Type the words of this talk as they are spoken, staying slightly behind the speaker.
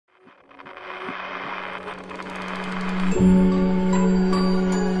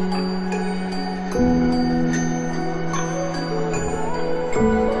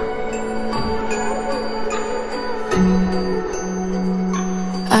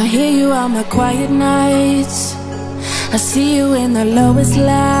I hear you on my quiet nights, I see you in the lowest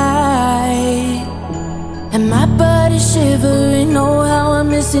light, and my body's shivering, oh how I'm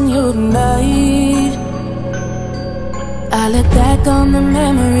missing you tonight. I look back on the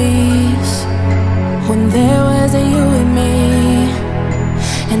memories when there was a you and me,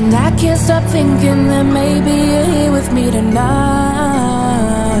 and I can't stop thinking that maybe you're here with me tonight.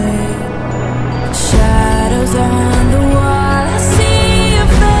 Shadows on the wall, I see your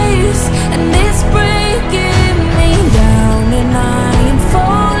face, and it's breaking me down, and I am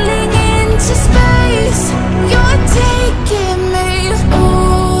falling into space. You're taking me,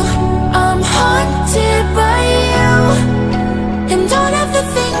 ooh, I'm haunted by you, and all of the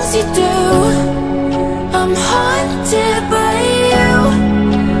things you do. I'm haunted by you,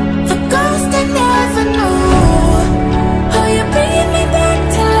 the ghost I never knew. Are you bringing me back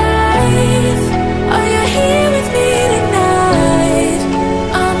to life? Are you here with me tonight?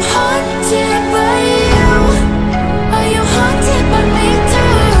 I'm haunted by you. Are you haunted by me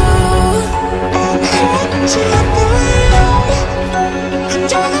too? I'm haunted by you,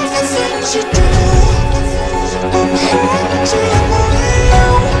 and all of the things you do. I'm haunted by you,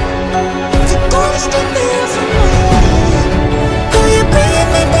 the ghost I never knew. Are you bringing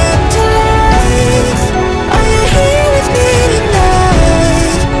me back to life? Are you here with me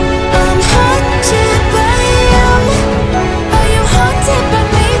tonight? I'm haunted by you. Are you haunted by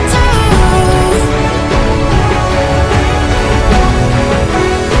me too?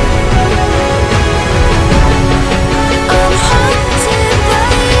 I'm haunted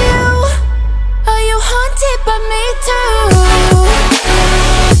by you. Are you haunted by me too?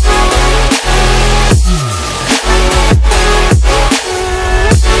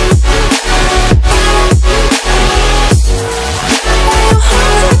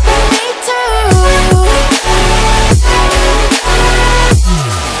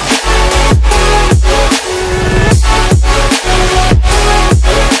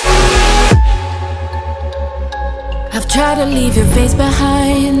 I've tried to leave your face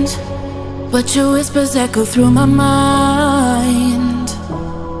behind, but your whispers echo through my mind,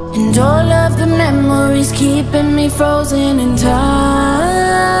 and all of the memories keeping me frozen in time.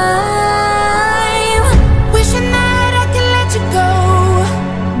 Wishing that I could let you go,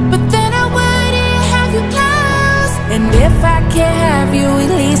 but then I wouldn't have you close. And if I can't have you,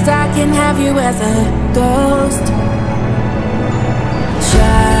 at least I can have you as a ghost.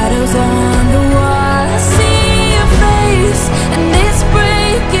 Shadows on the